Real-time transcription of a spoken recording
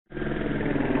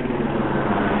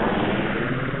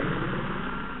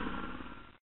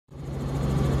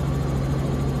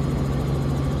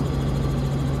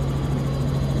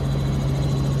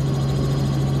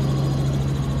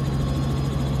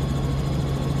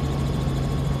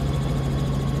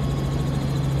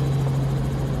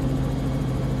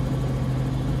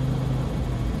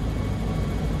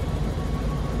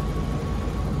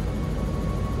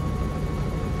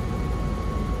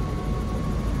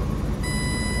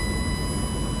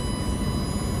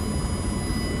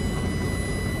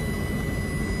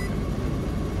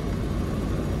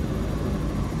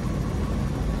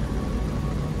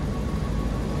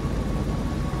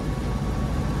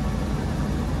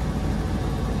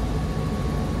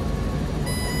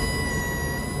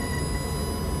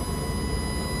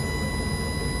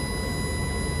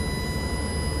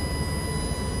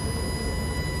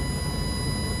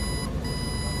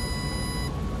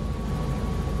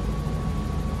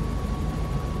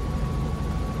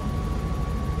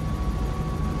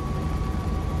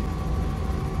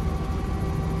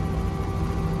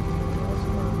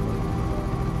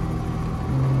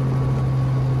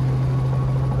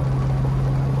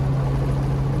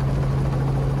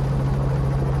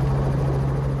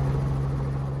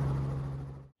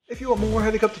want more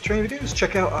helicopter training videos,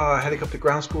 check out our helicopter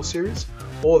ground school series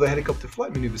or the helicopter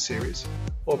flight maneuver series.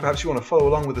 Or perhaps you want to follow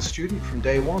along with a student from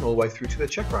day one all the way through to their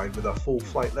check ride with our full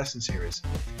flight lesson series.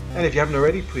 And if you haven't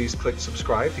already, please click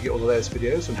subscribe to get all the latest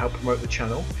videos and help promote the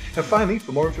channel. And finally,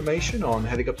 for more information on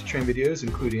helicopter training videos,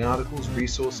 including articles,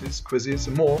 resources, quizzes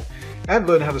and more, and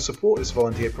learn how to support this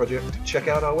volunteer project, check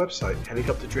out our website,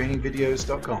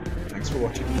 helicoptertrainingvideos.com. Thanks for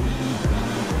watching.